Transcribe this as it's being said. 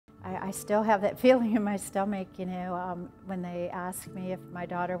I still have that feeling in my stomach, you know, when they asked me if my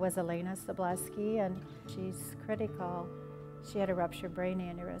daughter was Alana Subleski, and she's critical. She had a ruptured brain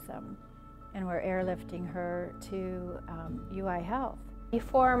aneurysm, and we're airlifting her to UI Health.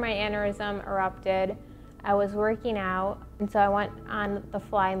 Before my aneurysm erupted, I was working out, and so I went on the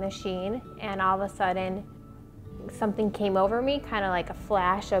fly machine, and all of a sudden something came over me, kind of like a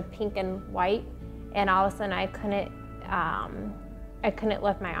flash of pink and white, and all of a sudden I couldn't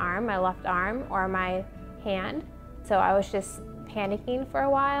lift my arm, my left arm, or my hand. So I was just panicking for a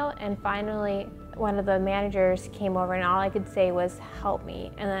while, and finally one of the managers came over, and all I could say was, "Help me,"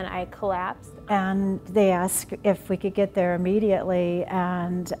 and then I collapsed. And they asked if we could get there immediately,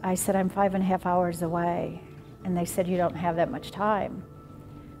 and I said, "I'm 5.5 hours away." And they said, "You don't have that much time.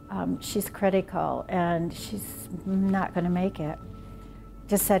 She's critical, and she's not going to make it."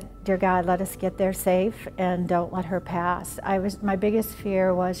 Just said, "Dear God, let us get there safe, and don't let her pass." My biggest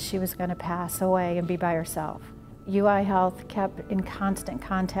fear was she was going to pass away and be by herself. UI Health kept in constant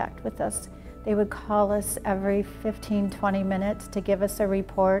contact with us. They would call us every 15-20 minutes to give us a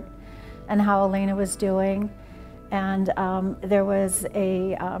report on how Alana was doing. And there was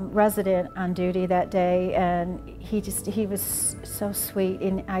a resident on duty that day, and he was so sweet.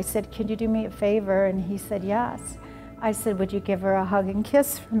 And I said, "Could you do me a favor?" And he said, "Yes." I said, "Would you give her a hug and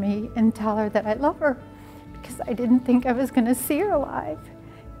kiss for me and tell her that I love her?" Because I didn't think I was going to see her alive.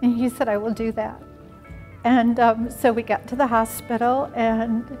 And he said, "I will do that." And so we got to the hospital,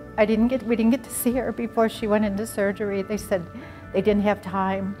 and we didn't get to see her before she went into surgery. They said they didn't have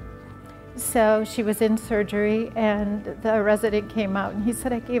time. So she was in surgery, and the resident came out, and he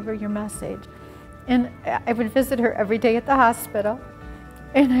said, "I gave her your message." And I would visit her every day at the hospital,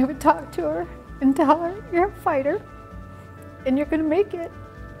 and I would talk to her and tell her, "You're a fighter, and you're going to make it."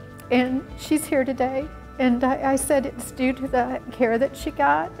 And she's here today. And I said it's due to the care that she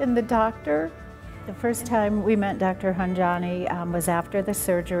got and the doctor. The first time we met Dr. Hanjani was after the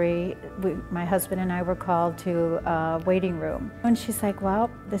surgery. My husband and I were called to a waiting room. And she's like, "Well,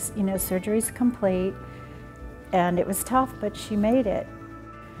 this, surgery's complete." And it was tough, but she made it.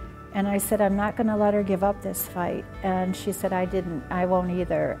 And I said, "I'm not going to let her give up this fight." And she said, "I won't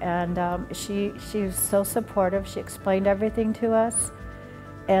either." And she was so supportive. She explained everything to us.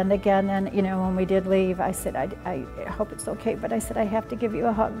 And again, then, when we did leave, I said, I hope it's okay, but I said, "I have to give you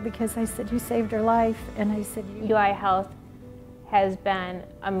a hug," because I said, "You saved her life." And I said, UI Health has been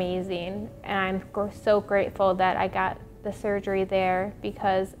amazing, and I'm so grateful that I got the surgery there,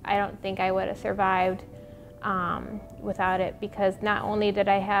 because I don't think I would have survived without it, because not only did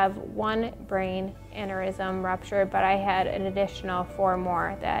I have one brain aneurysm rupture, but I had an additional 4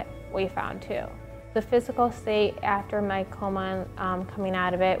 more that we found too. The physical state after my coma coming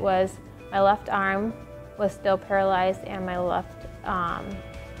out of it was my left arm was still paralyzed, and my left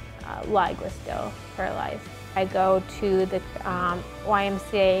leg was still paralyzed. I go to the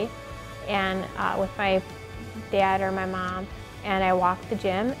YMCA and with my dad or my mom, and I walk the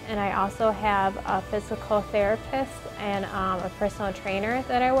gym, and I also have a physical therapist and a personal trainer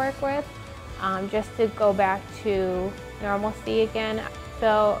that I work with just to go back to normalcy again.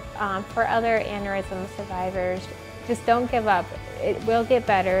 So for other aneurysm survivors, just don't give up. It will get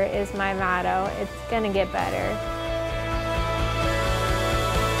better is my motto. It's gonna get better.